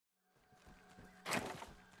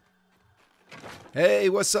Hey,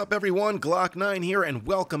 what's up everyone? Glock9 here and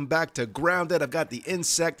welcome back to Grounded. I've got the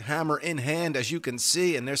insect hammer in hand as you can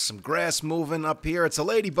see, and there's some grass moving up here. It's a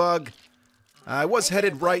ladybug. I was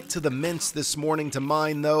headed right to the mints this morning to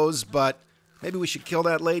mine those, but maybe we should kill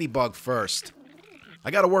that ladybug first.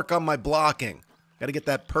 I gotta work on my blocking. Gotta get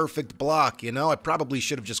that perfect block, you know? I probably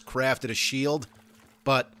should have just crafted a shield,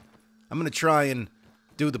 but I'm gonna try and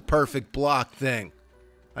do the perfect block thing.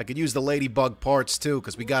 I could use the ladybug parts too,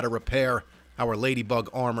 because we gotta repair our ladybug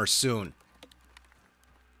armor soon.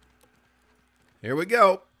 Here we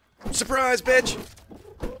go. Surprise, bitch!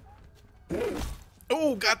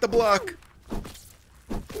 Oh, got the block.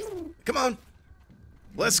 Come on.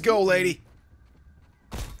 Let's go, lady.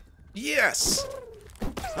 Yes!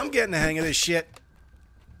 I'm getting the hang of this shit.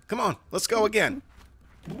 Come on, let's go again.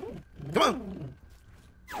 Come on.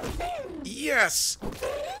 Yes!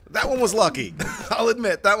 That one was lucky. I'll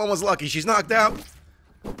admit, that one was lucky. She's knocked out.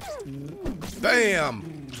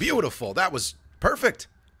 Bam! Beautiful. That was perfect.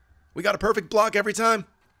 We got a perfect block every time.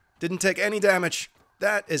 Didn't take any damage.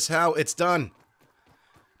 That is how it's done.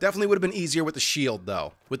 Definitely would have been easier with the shield,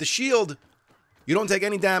 though. With the shield, you don't take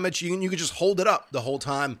any damage. You can just hold it up the whole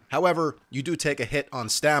time. However, you do take a hit on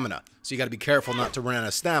stamina. So you got to be careful not to run out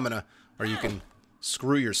of stamina, or you can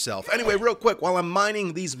screw yourself. Anyway, real quick, while I'm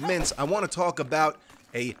mining these mints, I want to talk about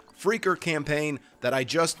a Freaker campaign that I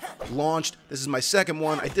just launched. This is my second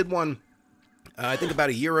one. I did one I think about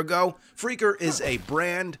a year ago. Freaker is a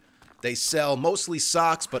brand. They sell mostly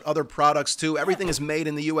socks, but other products too. Everything is made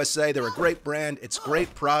in the USA. They're a great brand. It's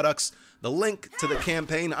great products. The link to the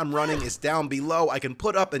campaign I'm running is down below. I can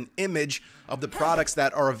put up an image of the products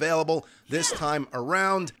that are available this time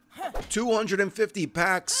around. 250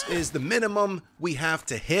 packs is the minimum we have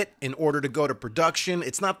to hit in order to go to production.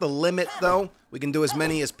 It's not the limit, though. We can do as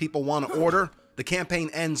many as people want to order. The campaign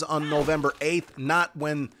ends on November 8th, not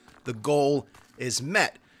when the goal is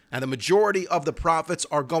met. And the majority of the profits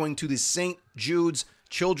are going to the St. Jude's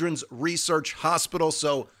Children's Research Hospital.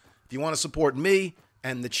 So if you want to support me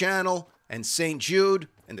and the channel and St. Jude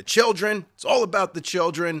and the children, it's all about the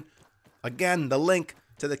children. Again, the link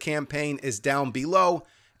to the campaign is down below.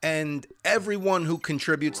 And everyone who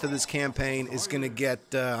contributes to this campaign is going to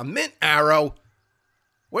get a mint arrow.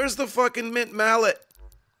 Where's the fucking mint mallet?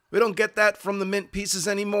 We don't get that from the mint pieces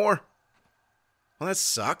anymore. Well, that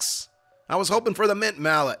sucks. I was hoping for the mint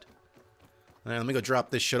mallet. All right, let me go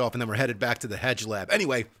drop this shit off, and then we're headed back to the hedge lab.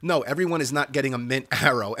 Anyway, no, everyone is not getting a mint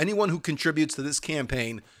arrow. Anyone who contributes to this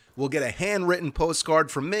campaign will get a handwritten postcard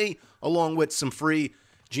from me, along with some free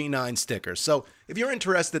G9 stickers. So if you're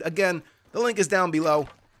interested, again, the link is down below.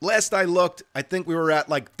 Last I looked, I think we were at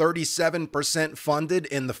like 37% funded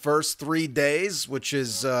in the first 3 days, which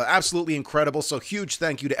is absolutely incredible. So huge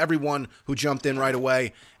thank you to everyone who jumped in right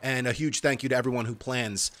away, and a huge thank you to everyone who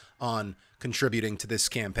plans on contributing to this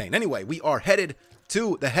campaign. Anyway, we are headed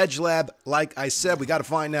to the hedge lab. Like I said, we got to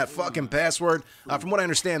find that fucking password. From what I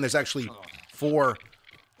understand, there's actually 4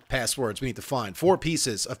 passwords we need to find. 4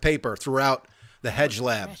 pieces of paper throughout the hedge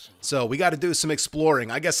lab. So we got to do some exploring.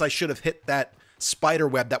 I guess I should have hit that spider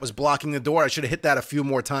web that was blocking the door. I should have hit that a few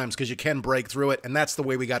more times because you can break through it, and that's the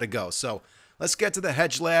way we got to go. So let's get to the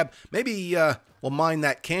hedge lab. Maybe we'll mine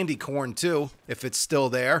that candy corn too, if it's still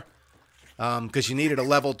there, because you needed a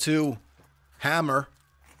level 2 hammer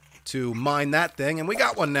to mine that thing, and we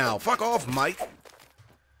got one now. Fuck off, Mike.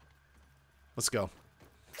 Let's go.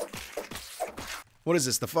 What is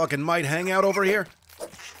this, the fucking Mite hangout over here?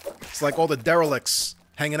 It's like all the derelicts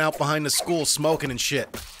hanging out behind the school smoking and shit.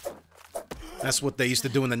 That's what they used to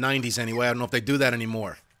do in the 90s anyway. I don't know if they do that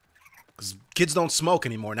anymore. Because kids don't smoke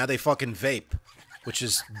anymore. Now they fucking vape, which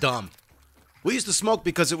is dumb. We used to smoke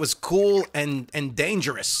because it was cool and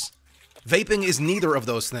dangerous. Vaping is neither of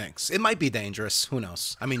those things. It might be dangerous. Who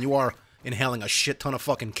knows? I mean, you are inhaling a shit ton of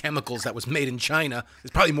fucking chemicals that was made in China.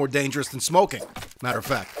 It's probably more dangerous than smoking, matter of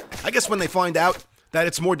fact. I guess when they find out that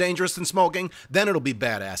it's more dangerous than smoking, then it'll be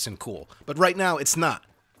badass and cool. But right now, it's not.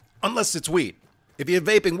 Unless it's weed. If you're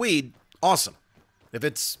vaping weed, awesome. If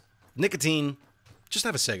it's nicotine, just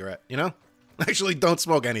have a cigarette, you know? Actually, don't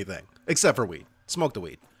smoke anything, except for weed. Smoke the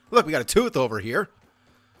weed. Look, we got a tooth over here.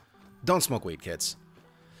 Don't smoke weed, kids.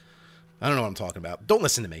 I don't know what I'm talking about. Don't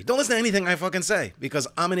listen to me. Don't listen to anything I fucking say, because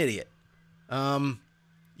I'm an idiot.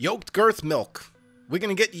 Yoked girth milk. We're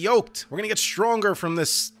gonna get yoked. We're gonna get stronger from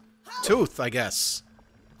this tooth, I guess.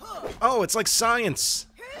 Oh, it's like science.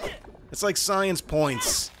 It's like science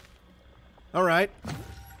points. All right.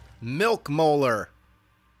 Milk molar.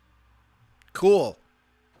 Cool.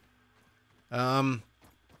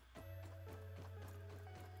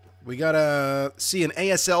 We gotta see an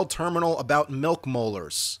ASL terminal about milk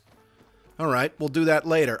molars. Alright, we'll do that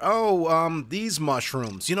later. Oh, these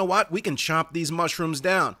mushrooms. You know what? We can chop these mushrooms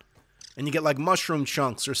down. And you get like mushroom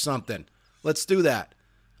chunks or something. Let's do that.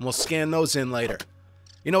 And we'll scan those in later.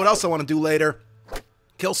 You know what else I want to do later?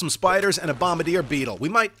 Kill some spiders and a bombardier beetle. We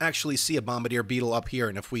might actually see a bombardier beetle up here,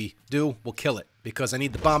 and if we do, we'll kill it. Because I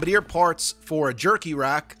need the bombardier parts for a jerky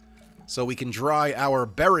rack, so we can dry our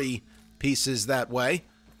berry pieces that way.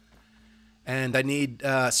 And I need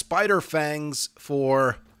spider fangs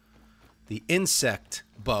for the insect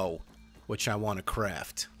bow, which I want to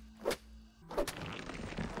craft.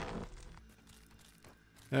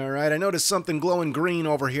 Alright, I noticed something glowing green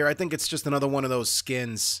over here. I think it's just another one of those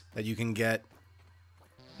skins that you can get.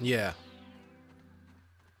 Yeah.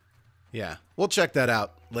 Yeah, we'll check that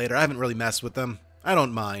out later. I haven't really messed with them. I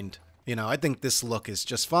don't mind. You know, I think this look is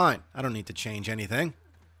just fine. I don't need to change anything.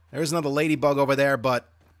 There's another ladybug over there, but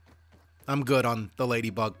I'm good on the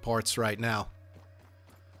ladybug parts right now.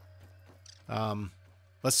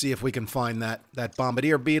 Let's see if we can find that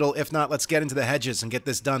bombardier beetle. If not, let's get into the hedges and get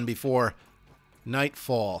this done before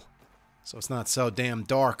nightfall, so it's not so damn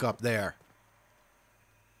dark up there.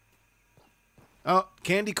 Oh,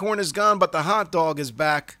 candy corn is gone, but the hot dog is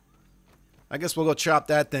back. I guess we'll go chop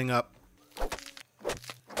that thing up.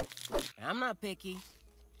 I'm not picky.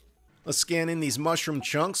 Let's scan in these mushroom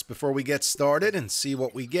chunks before we get started and see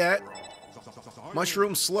what we get.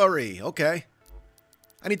 Mushroom slurry, okay.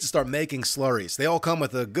 I need to start making slurries. They all come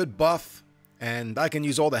with a good buff, and I can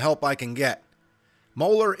use all the help I can get.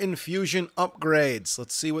 Molar infusion upgrades.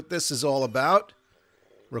 Let's see what this is all about.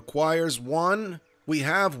 Requires 1. We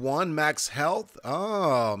have 1. Max health.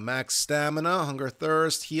 Oh, max stamina, hunger,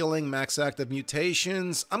 thirst, healing, max active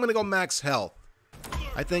mutations. I'm going to go max health.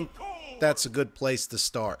 I think that's a good place to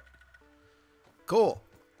start. Cool.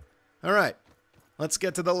 All right. Let's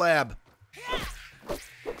get to the lab.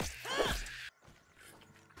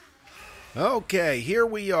 Okay, here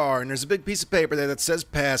we are, and there's a big piece of paper there that says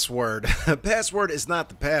password. Password is not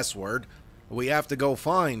the password. We have to go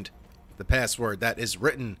find the password that is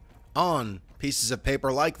written on pieces of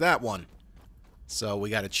paper like that one. So we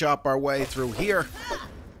got to chop our way through here.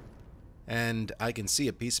 And I can see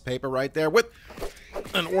a piece of paper right there with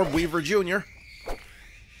an Orb Weaver Jr.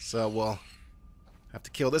 So we'll have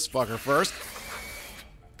to kill this fucker first.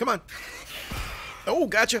 Come on. Oh,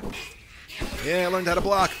 gotcha. Yeah, I learned how to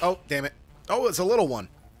block. Oh, damn it. Oh, it's a little one.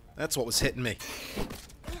 That's what was hitting me.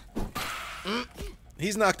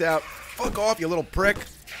 He's knocked out. Fuck off, you little prick.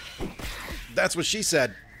 That's what she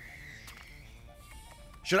said.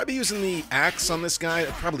 Should I be using the axe on this guy?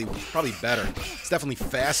 Probably better. It's definitely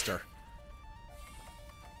faster.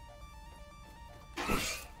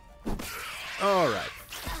 Alright.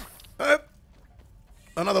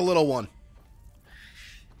 Another little one.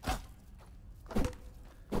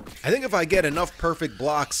 I think if I get enough perfect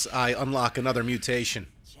blocks, I unlock another mutation.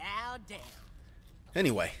 Chow down.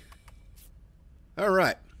 Anyway.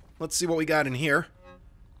 Alright. Let's see what we got in here.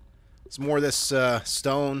 It's more of this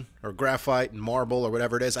stone or graphite and marble or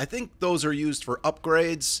whatever it is. I think those are used for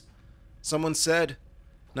upgrades, someone said.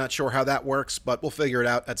 Not sure how that works, but we'll figure it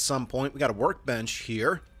out at some point. We got a workbench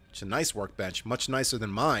here. It's a nice workbench. Much nicer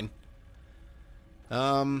than mine.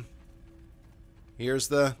 Here's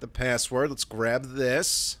the password. Let's grab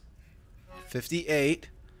this. 58.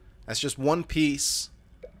 That's just one piece.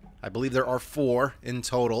 I believe there are 4 in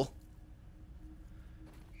total.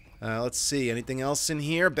 Let's see. Anything else in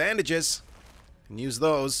here? Bandages. Can use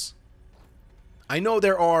those. I know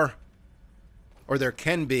there are, or there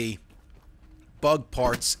can be, bug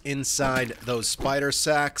parts inside those spider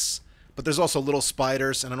sacks. But there's also little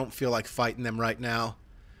spiders, and I don't feel like fighting them right now.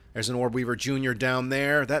 There's an Orb Weaver Jr. down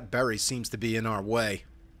there. That berry seems to be in our way.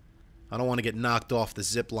 I don't want to get knocked off the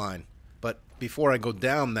zip line. But before I go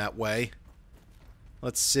down that way,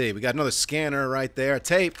 let's see. We got another scanner right there.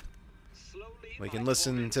 Tape. We can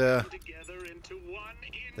listen to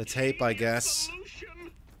the tape, I guess.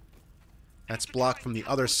 That's blocked from the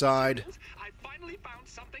other side.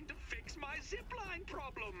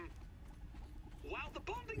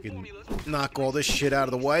 We can knock all this shit out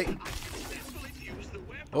of the way.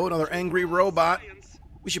 Oh, another angry robot.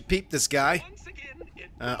 We should peep this guy.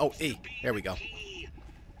 Oh, E. There we go.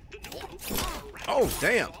 Oh,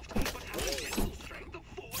 damn.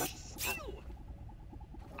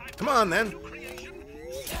 Come on, then.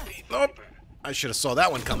 Nope. I should have saw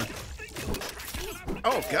that one coming.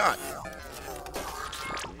 Oh, God.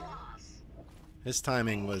 His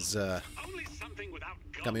timing was,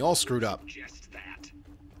 got me all screwed up.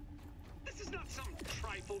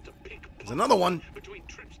 There's another one.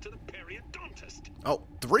 Oh,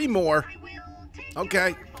 3 more.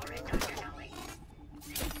 Okay.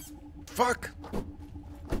 Fuck.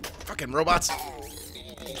 Fucking fucking robots.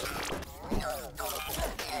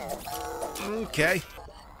 Okay.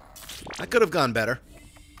 That could have gone better.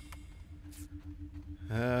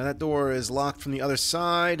 That door is locked from the other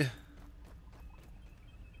side.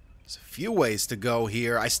 There's a few ways to go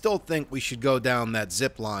here. I still think we should go down that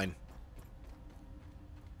zip line.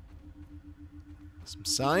 Some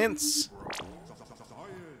science.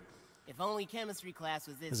 If only chemistry class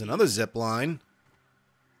was this. There's another zip line.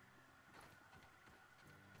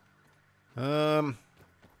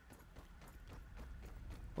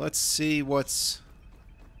 Let's see what's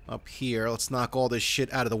up here. Let's knock all this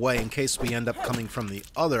shit out of the way in case we end up coming from the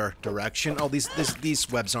other direction. Oh,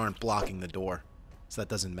 these webs aren't blocking the door, so that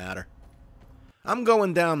doesn't matter. I'm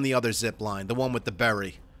going down the other zip line, the one with the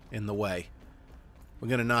berry in the way. We're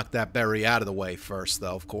gonna knock that berry out of the way first,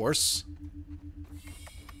 though, of course.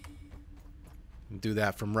 Do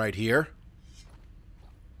that from right here.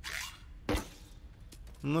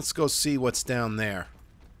 And let's go see what's down there.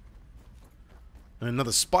 And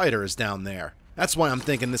another spider is down there. That's why I'm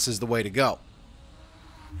thinking this is the way to go.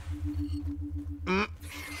 Come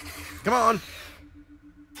on.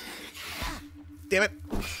 Damn it.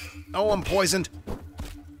 Oh, I'm poisoned.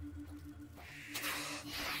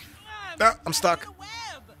 Ah, I'm stuck.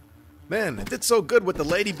 Man, I did so good with the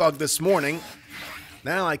ladybug this morning.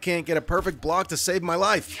 Now I can't get a perfect block to save my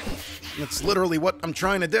life. That's literally what I'm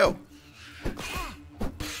trying to do.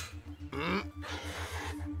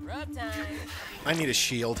 I need a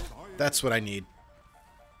shield. That's what I need.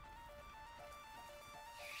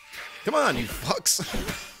 Come on, you fucks.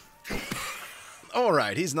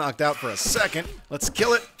 Alright, he's knocked out for a second. Let's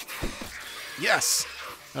kill it. Yes.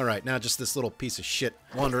 Alright, now just this little piece of shit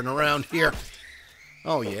wandering around here.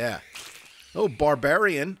 Oh, yeah. Oh,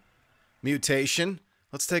 barbarian. Mutation.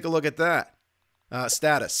 Let's take a look at that.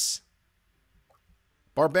 Status.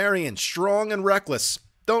 Barbarian. Strong and reckless.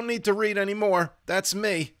 Don't need to read anymore. That's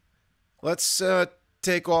me. Let's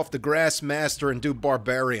take off the Grass Master and do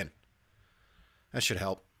Barbarian. That should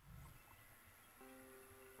help.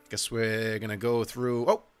 Guess we're gonna go through...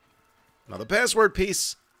 Oh! Another password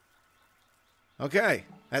piece. Okay.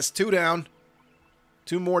 That's 2 down.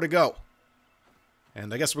 2 more to go.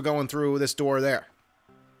 And I guess we're going through this door there.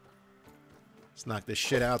 Let's knock this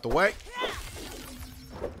shit out the way.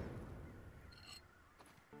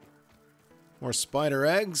 More spider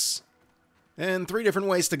eggs. And 3 different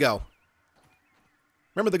ways to go.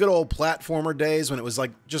 Remember the good old platformer days when it was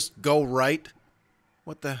like, just go right?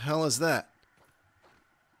 What the hell is that?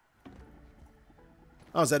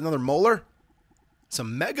 Oh, is that another molar? It's a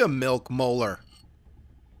mega milk molar.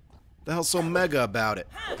 What the hell's so mega about it?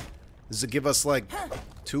 Does it give us like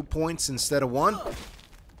 2 points instead of 1?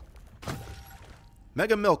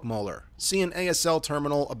 Mega milk molar. See an ASL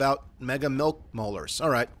terminal about mega milk molars.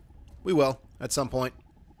 Alright. We will, at some point.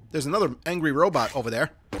 There's another angry robot over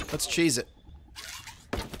there. Let's cheese it.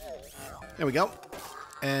 There we go.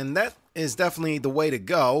 And that is definitely the way to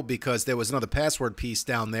go because there was another password piece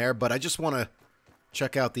down there, but I just want to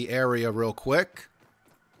check out the area real quick.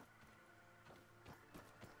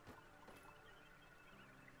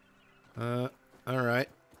 Alright.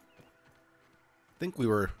 I think we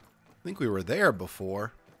were there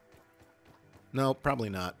before. No, probably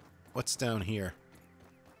not. What's down here?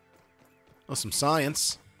 Oh, some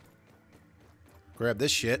science. Grab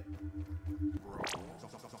this shit.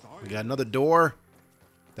 We got another door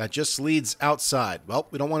that just leads outside. Well,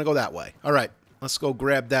 we don't want to go that way. All right, let's go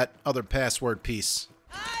grab that other password piece.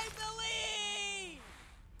 I believe!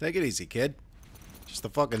 Take it easy, kid. Just a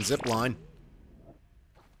fucking zip line.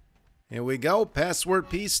 Here we go.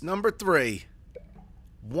 Password piece number 3.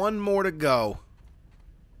 1 more to go.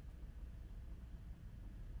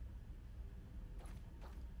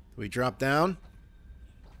 Do we drop down?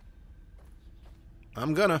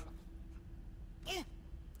 I'm gonna.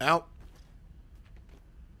 Out.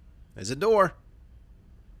 There's a door.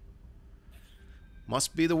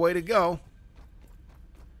 Must be the way to go.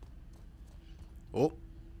 Oh.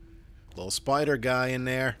 Little spider guy in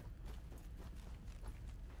there.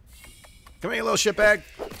 Come here, little shitbag.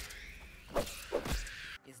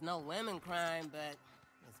 It's no lemon crime, but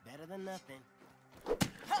it's better than nothing.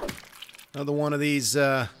 Another one of these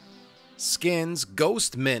skins.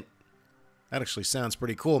 Ghost Mint. That actually sounds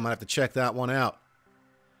pretty cool. Might have to check that one out.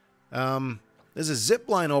 There's a zip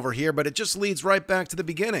line over here, but it just leads right back to the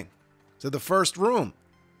beginning. To the first room.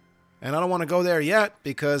 And I don't want to go there yet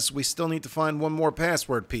because we still need to find 1 more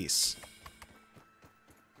password piece.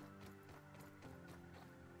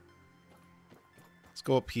 Let's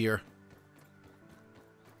go up here.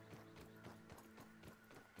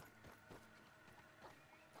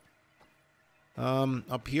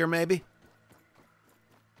 Up here maybe?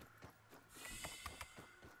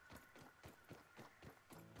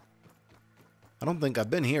 I don't think I've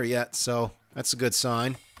been here yet, so that's a good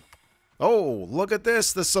sign. Oh, look at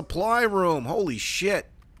this. The supply room. Holy shit.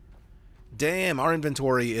 Damn, our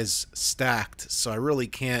inventory is stacked, so I really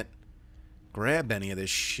can't grab any of this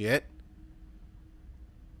shit.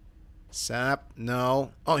 Sap,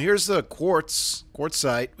 no. Oh, here's the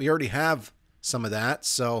quartzite. We already have some of that,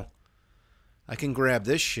 so I can grab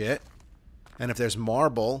this shit. And if there's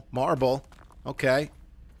marble, okay.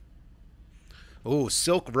 Ooh,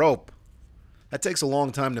 silk rope. That takes a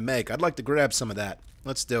long time to make. I'd like to grab some of that.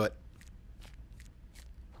 Let's do it.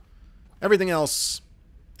 Everything else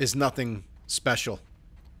is nothing special.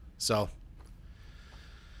 So,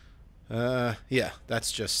 yeah,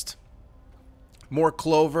 that's just more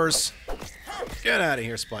clovers. Get out of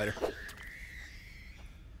here, spider.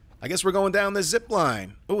 I guess we're going down the zip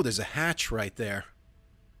line. Oh, there's a hatch right there.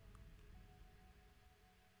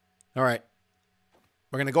 All right.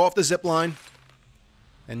 We're going to go off the zip line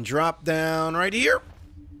and drop down right here.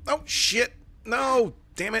 Oh, shit. No,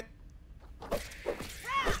 damn it.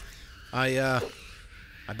 I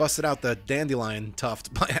busted out the dandelion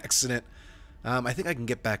tuft by accident. I think I can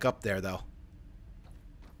get back up there, though.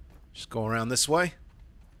 Just go around this way.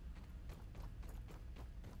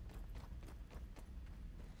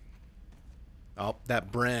 Oh,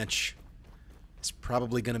 that branch is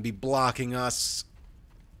probably going to be blocking us.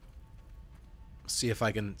 See if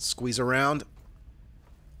I can squeeze around.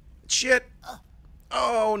 Shit!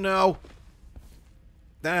 Oh, no.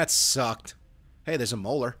 That sucked. Hey, there's a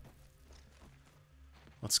molar.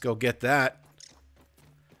 Let's go get that.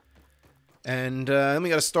 And then we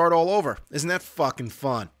gotta start all over. Isn't that fucking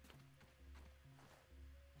fun?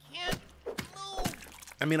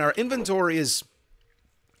 I mean, our inventory is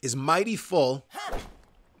mighty full,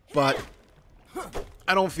 but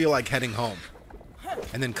I don't feel like heading home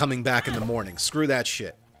and then coming back in the morning. Screw that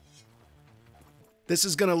shit. This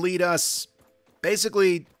is gonna lead us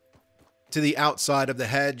basically to the outside of the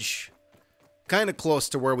hedge, kind of close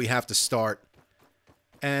to where we have to start.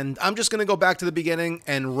 And I'm just going to go back to the beginning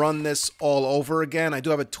and run this all over again. I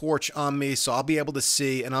do have a torch on me, so I'll be able to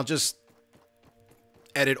see, and I'll just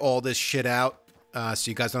edit all this shit out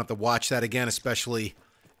so you guys don't have to watch that again, especially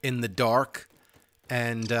in the dark.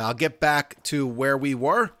 And I'll get back to where we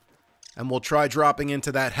were, and we'll try dropping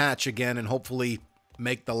into that hatch again and hopefully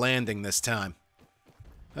make the landing this time.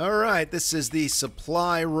 All right, this is the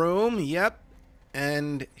supply room. Yep.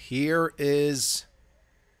 And here is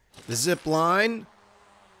the zip line.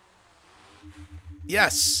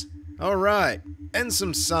 Yes. All right. And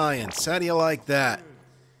some science. How do you like that?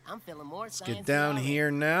 I'm feeling more Let's get down here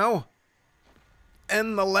now.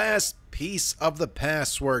 And the last piece of the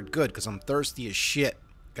password. Good, because I'm thirsty as shit.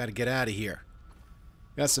 Got to get out of here.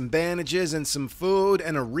 Got some bandages and some food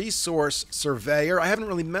and a resource surveyor. I haven't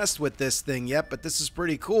really messed with this thing yet, but this is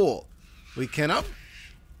pretty cool. We can up.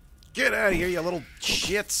 Get out of here, you little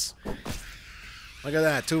shits. Look at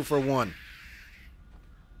that. 2 for 1.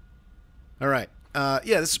 All right.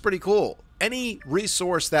 Yeah, this is pretty cool. Any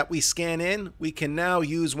resource that we scan in, we can now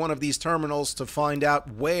use one of these terminals to find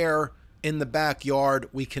out where in the backyard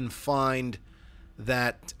we can find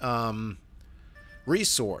that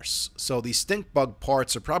resource. So these stink bug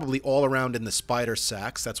parts are probably all around in the spider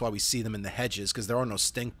sacks. That's why we see them in the hedges, because there are no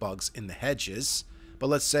stink bugs in the hedges. But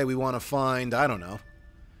let's say we want to find, I don't know,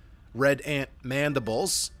 red ant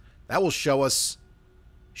mandibles. That will show us,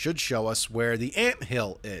 should show us where the ant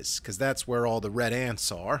hill is, because that's where all the red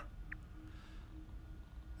ants are.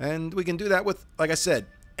 And we can do that with, like I said,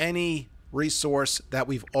 any resource that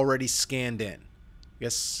we've already scanned in.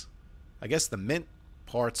 I guess the mint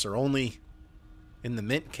parts are only in the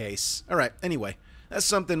mint case. All right, anyway, that's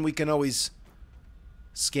something we can always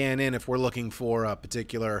scan in if we're looking for a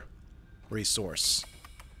particular resource.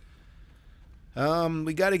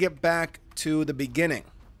 We got to get back to the beginning.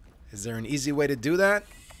 Is there an easy way to do that?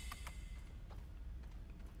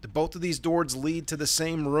 Do both of these doors lead to the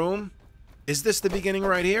same room? Is this the beginning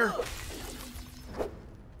right here?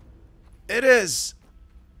 It is.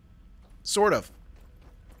 Sort of.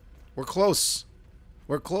 We're close.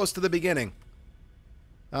 We're close to the beginning.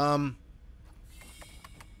 I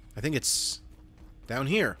think it's down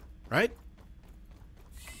here, right?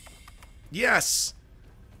 Yes!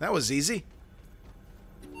 That was easy.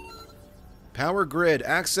 Power grid.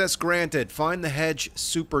 Access granted. Find the hedge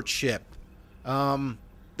super chip.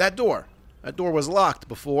 That door. That door was locked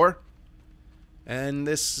before. And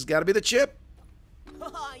this has got to be the chip.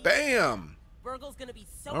 Bam!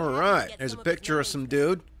 Alright. There's a picture of some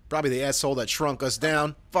dude. Probably the asshole that shrunk us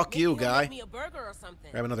down. Fuck you, guy.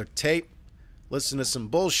 Grab another tape. Listen to some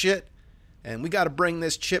bullshit. And we got to bring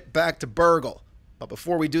this chip back to Burgle. But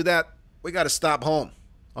before we do that, we got to stop home.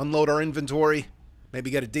 unload our inventory, maybe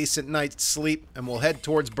get a decent night's sleep, and we'll head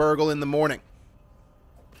towards Burgle in the morning.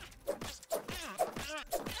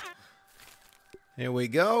 Here we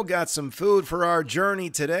go. Got some food for our journey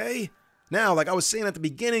today. Now, like I was saying at the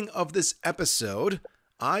beginning of this episode,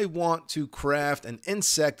 I want to craft an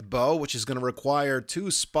insect bow, which is going to require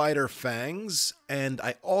 2 spider fangs, and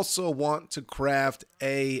I also want to craft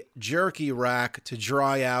a jerky rack to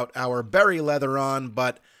dry out our berry leather on,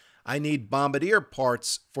 but I need bombardier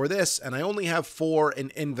parts for this, and I only have 4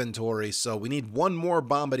 in inventory, so we need 1 more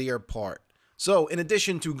bombardier part. So, in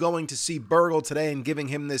addition to going to see Burgle today and giving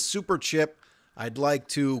him this super chip, I'd like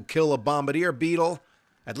to kill a bombardier beetle,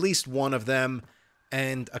 at least 1 of them,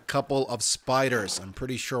 and a couple of spiders. I'm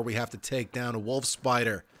pretty sure we have to take down a wolf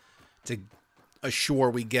spider to assure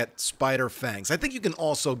we get spider fangs. I think you can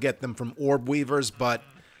also get them from orb weavers, but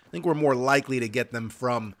I think we're more likely to get them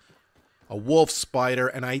from a wolf spider,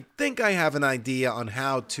 and I think I have an idea on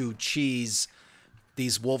how to cheese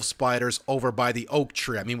these wolf spiders over by the oak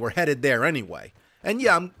tree. I mean, we're headed there anyway. And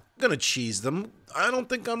yeah, I'm gonna cheese them. I don't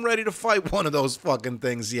think I'm ready to fight one of those fucking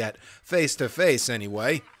things yet. Face to face,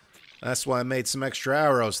 anyway. That's why I made some extra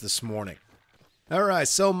arrows this morning. Alright,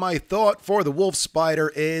 so my thought for the wolf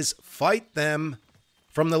spider is fight them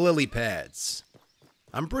from the lily pads.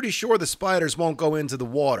 I'm pretty sure the spiders won't go into the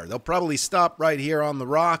water. They'll probably stop right here on the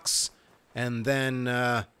rocks, and then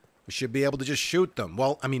we should be able to just shoot them.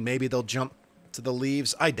 Well, I mean, maybe they'll jump to the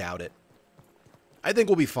leaves. I doubt it. I think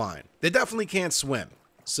we'll be fine. They definitely can't swim,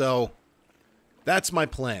 so that's my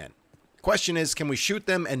plan. Question is, can we shoot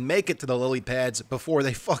them and make it to the lily pads before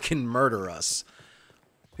they fucking murder us?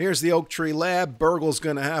 Here's the oak tree lab. Burgle's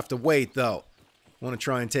gonna have to wait, though. I want to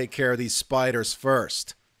try and take care of these spiders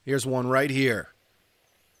first. Here's one right here.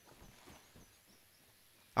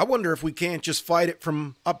 I wonder if we can't just fight it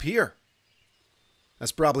from up here.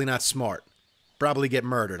 That's probably not smart. Probably get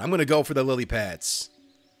murdered. I'm gonna go for the lily pads.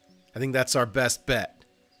 I think that's our best bet.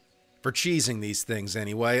 For cheesing these things,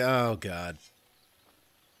 anyway. Oh, God.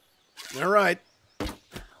 Alright.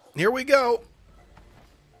 Here we go.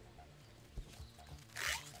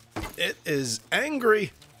 It is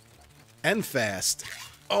angry and fast.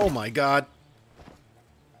 Oh my God.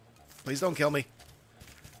 Please don't kill me.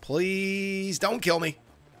 Please don't kill me.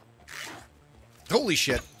 Holy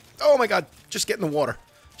shit. Oh my God. Just get in the water.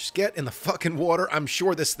 Just get in the fucking water. I'm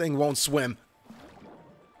sure this thing won't swim.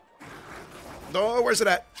 Oh, where's it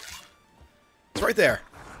at? It's right there.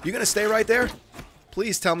 You gonna stay right there?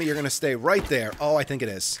 Please tell me you're going to stay right there. Oh, I think it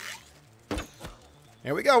is.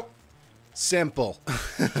 Here we go. Simple.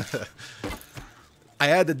 I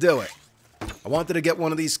had to do it. I wanted to get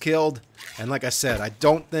one of these killed. And like I said, I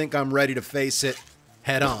don't think I'm ready to face it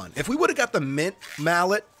head on. If we would have got the mint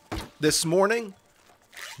mallet this morning,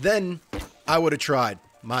 then I would have tried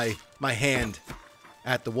my hand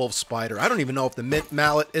at the wolf spider. I don't even know if the mint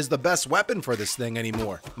mallet is the best weapon for this thing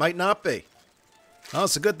anymore. Might not be. Oh,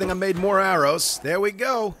 it's a good thing I made more arrows. There we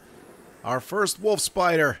go. Our first wolf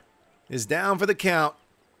spider is down for the count.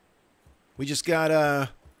 We just got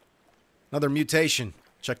another mutation.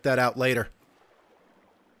 Check that out later.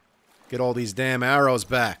 Get all these damn arrows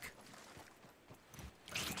back.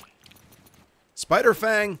 Spider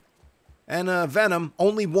Fang and Venom.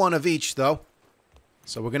 Only 1 of each, though.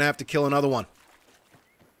 So we're going to have to kill another one.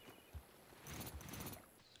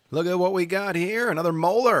 Look at what we got here. Another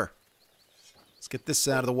molar. Let's get this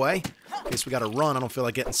out of the way. In case we gotta run. I don't feel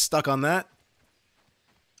like getting stuck on that.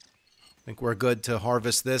 I think we're good to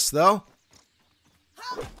harvest this, though.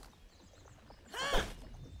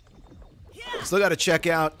 Still gotta check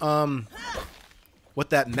out what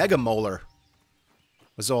that mega molar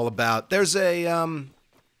was all about. There's an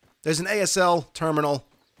ASL terminal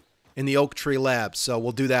in the Oak Tree Lab, so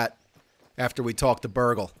we'll do that after we talk to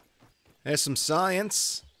Burgle. There's some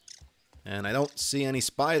science. And I don't see any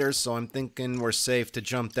spiders, so I'm thinking we're safe to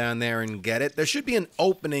jump down there and get it. There should be an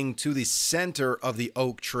opening to the center of the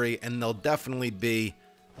oak tree, and there'll definitely be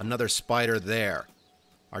another spider there.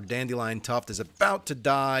 Our dandelion tuft is about to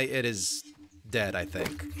die. It is dead, I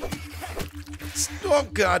think. Oh,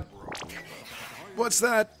 God. What's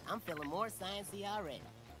that? I'm feeling more sciencey already.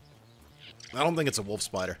 I don't think it's a wolf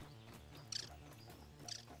spider.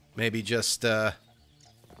 Maybe just,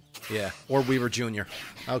 yeah, or Weaver Jr.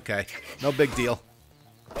 Okay, no big deal.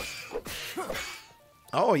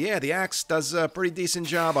 Oh, yeah, the axe does a pretty decent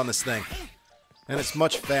job on this thing. And it's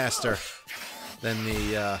much faster than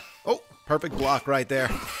the, oh, perfect block right there.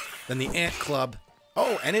 Than the ant club.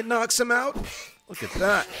 Oh, and it knocks him out? Look at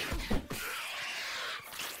that.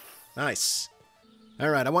 Nice.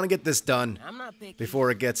 Alright, I want to get this done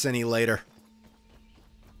before it gets any later.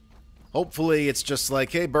 Hopefully it's just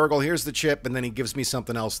like, hey, Burgle, here's the chip, and then he gives me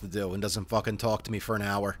something else to do and doesn't fucking talk to me for an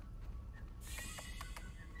hour.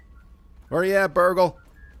 Where you at, Burgle?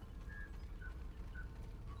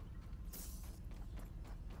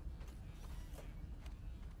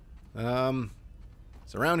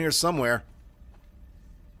 It's around here somewhere.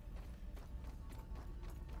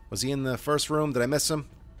 Was he in the first room? Did I miss him?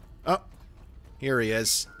 Oh, here he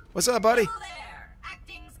is. What's up, buddy? Hello there.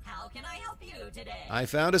 Actings, how can I help you today? I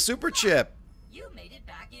found a super chip. You made it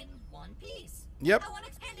back in one piece. Yep. I want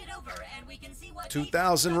to hand it over and we can see what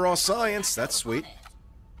 2,000 raw science. That's sweet.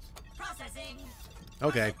 Processing.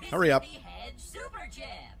 Okay, hurry up. The Hedge super chip.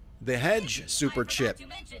 The Hedge super chip,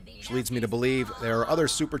 which leads me to believe there are other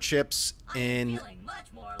super chips in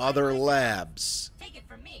other labs. Take it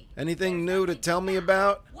from me. Anything new to tell me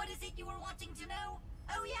about? What is it you were wanting to know?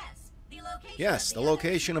 Oh yes, the location. Yes, the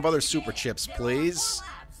location of other super chips, please.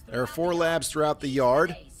 There are 4 labs throughout the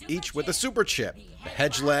yard, each with a super chip. The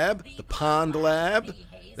Hedge Lab, the Pond Lab,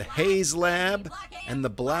 the Haze Lab, and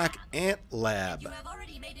the Black Ant Lab. You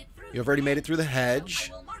have already made it through the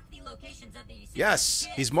Hedge. Yes,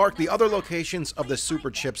 he's marked the other locations of the super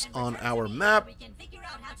chips on our map.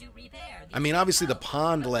 I mean, obviously the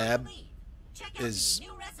Pond Lab is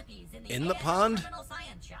in the pond?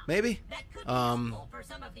 Maybe?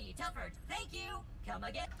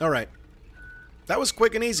 Alright. That was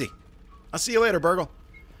quick and easy. I'll see you later, Burgle.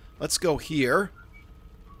 Let's go here.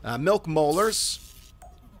 Milk molars.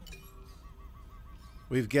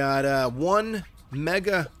 We've got 1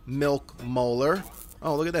 mega milk molar.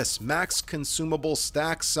 Oh, look at this. Max consumable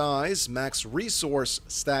stack size, max resource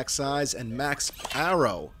stack size, and max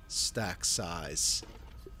arrow stack size.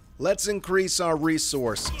 Let's increase our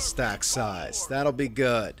resource stack size. That'll be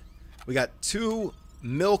good. We got 2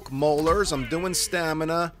 milk molars. I'm doing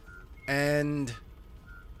stamina, and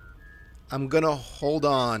I'm gonna hold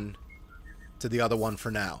on to the other one for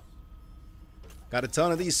now. Got a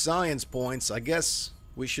ton of these science points. I guess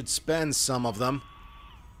we should spend some of them.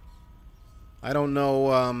 I don't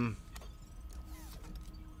know,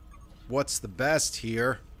 what's the best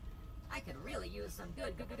here. I could really use some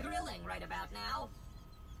good grilling right about now.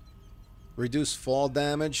 Reduce fall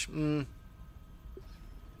damage?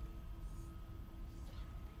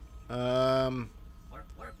 I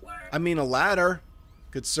mean, a ladder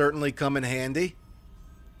could certainly come in handy.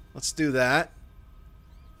 Let's do that.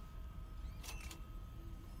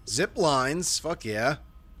 Zip lines, fuck yeah.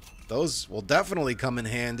 Those will definitely come in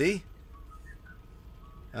handy.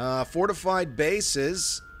 Fortified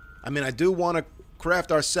bases. I mean, I do want to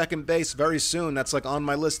craft our second base very soon. That's like on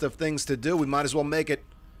my list of things to do. We might as well make it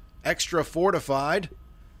extra fortified.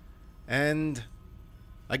 And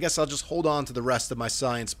I guess I'll just hold on to the rest of my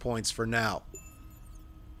science points for now.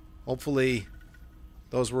 Hopefully,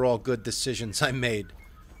 those were all good decisions I made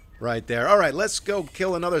right there. Alright, let's go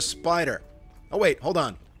kill another spider. Oh wait, hold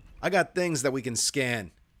on. I got things that we can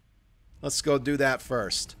scan. Let's go do that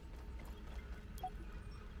first.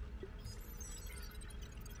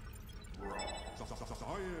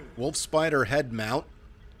 Wolf spider head mount.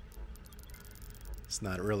 It's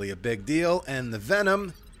not really a big deal. And the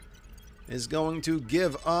venom is going to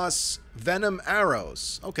give us venom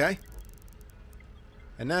arrows. Okay.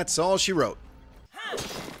 And that's all she wrote.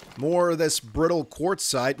 More of this brittle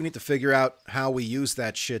quartzite. We need to figure out how we use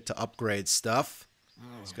that shit to upgrade stuff.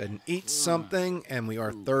 Let's go ahead and eat something. And we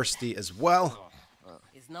are thirsty as well.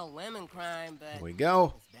 It's no lemon crime, but There we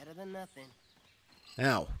go. it's better than nothing.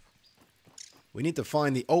 Now, we need to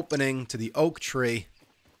find the opening to the oak tree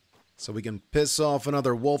so we can piss off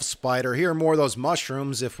another wolf spider. Here are more of those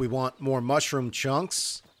mushrooms if we want more mushroom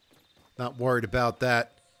chunks. Not worried about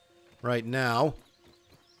that right now.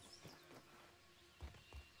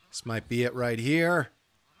 This might be it right here.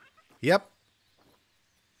 Yep.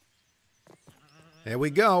 There we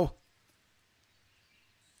go.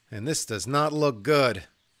 And this does not look good.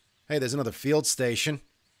 Hey, there's another field station.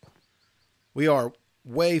 We are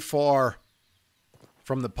way far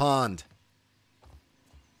from the pond.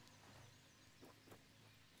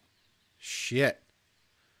 Shit.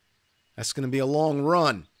 That's going to be a long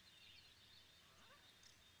run.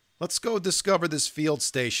 Let's go discover this field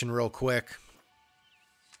station real quick.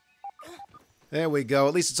 There we go.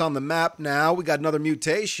 At least it's on the map now. We got another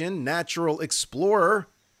mutation. Natural Explorer.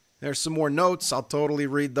 There's some more notes. I'll totally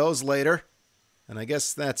read those later. And I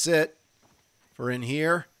guess that's it for in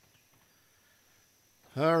here.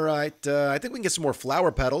 Alright, I think we can get some more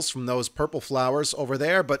flower petals from those purple flowers over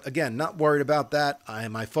there. But again, not worried about that.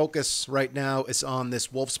 My focus right now is on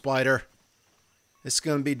this wolf spider. It's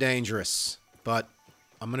going to be dangerous. But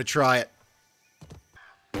I'm going to try it.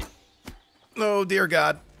 Oh, dear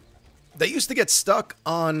God. They used to get stuck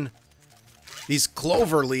on these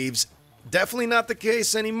clover leaves. Definitely not the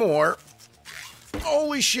case anymore.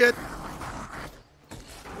 Holy shit.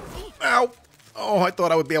 Ow. Oh, I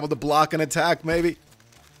thought I would be able to block an attack, maybe.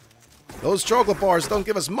 Those chocolate bars don't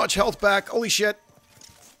give us much health back. Holy shit.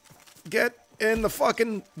 Get in the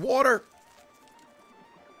fucking water.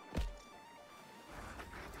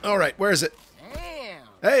 Alright, where is it? Damn.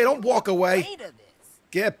 Hey, don't walk away. Weight of this.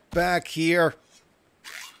 Get back here.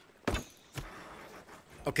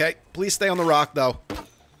 Okay, please stay on the rock, though.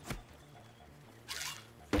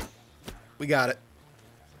 We got it.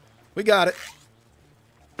 We got it.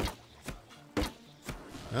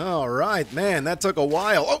 Alright, man, that took a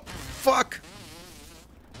while. Oh, fuck.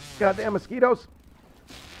 Goddamn mosquitoes.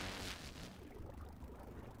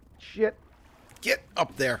 Shit. Get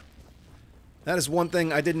up there. That is one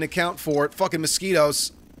thing I didn't account for. Fucking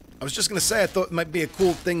mosquitoes. I was just gonna say I thought it might be a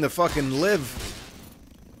cool thing to fucking live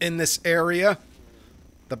in this area.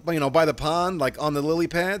 You know, by the pond, like on the lily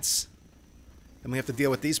pads. And we have to deal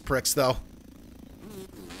with these pricks, though.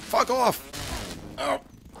 Fuck off. Oh.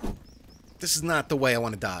 This is not the way I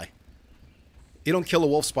want to die. You don't kill a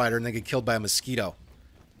wolf spider and then get killed by a mosquito.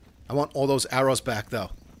 I want all those arrows back,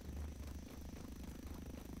 though.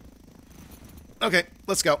 Okay,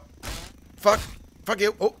 let's go. Fuck. Fuck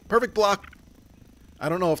you. Oh, perfect block. I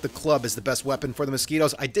don't know if the club is the best weapon for the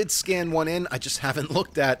mosquitoes. I did scan one in. I just haven't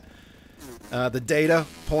looked at the data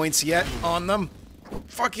points yet on them.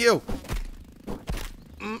 Fuck you.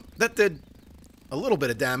 That did a little bit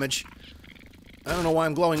of damage. I don't know why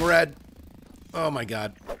I'm glowing red. Oh my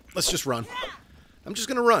god. Let's just run. I'm just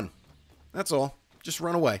gonna run. That's all. Just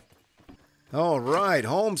run away. Alright,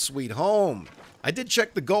 home sweet home. I did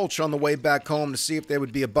check the gulch on the way back home to see if there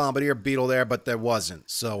would be a bombardier beetle there, but there wasn't.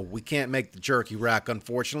 So we can't make the jerky rack,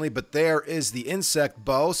 unfortunately. But there is the insect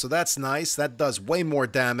bow, so that's nice. That does way more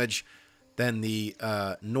damage than the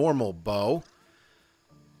normal bow.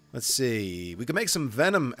 Let's see. We can make some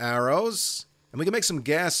venom arrows. And we can make some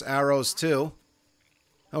gas arrows, too.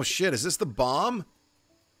 Oh, shit. Is this the bomb?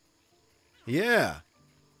 Yeah.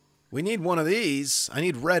 We need one of these. I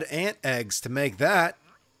need red ant eggs to make that.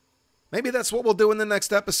 Maybe that's what we'll do in the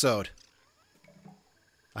next episode.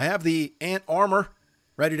 I have the ant armor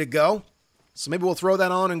ready to go. So maybe we'll throw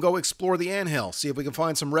that on and go explore the anthill. See if we can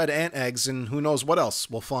find some red ant eggs and who knows what else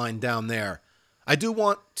we'll find down there. I do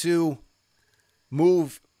want to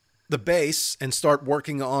move the base and start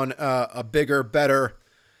working on a bigger, better,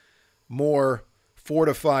 more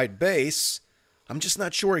fortified base. I'm just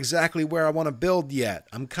not sure exactly where I want to build yet.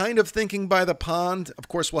 I'm kind of thinking by the pond. Of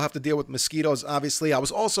course, we'll have to deal with mosquitoes, obviously. I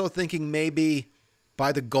was also thinking maybe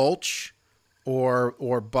by the gulch or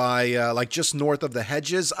by, like, just north of the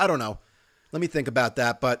hedges. I don't know. Let me think about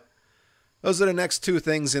that, but those are the next two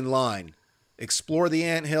things in line. Explore the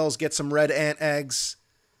anthills, get some red ant eggs.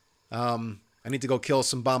 I need to go kill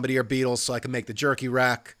some bombardier beetles so I can make the jerky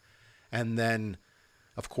rack. And then,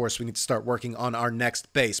 of course, we need to start working on our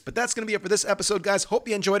next base. But that's going to be it for this episode, guys. Hope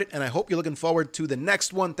you enjoyed it, and I hope you're looking forward to the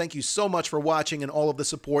next one. Thank you so much for watching and all of the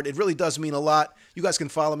support. It really does mean a lot. You guys can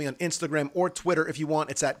follow me on Instagram or Twitter if you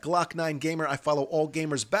want. It's at Glock9Gamer. I follow all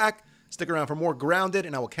gamers back. Stick around for more Grounded,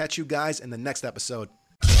 and I will catch you guys in the next episode.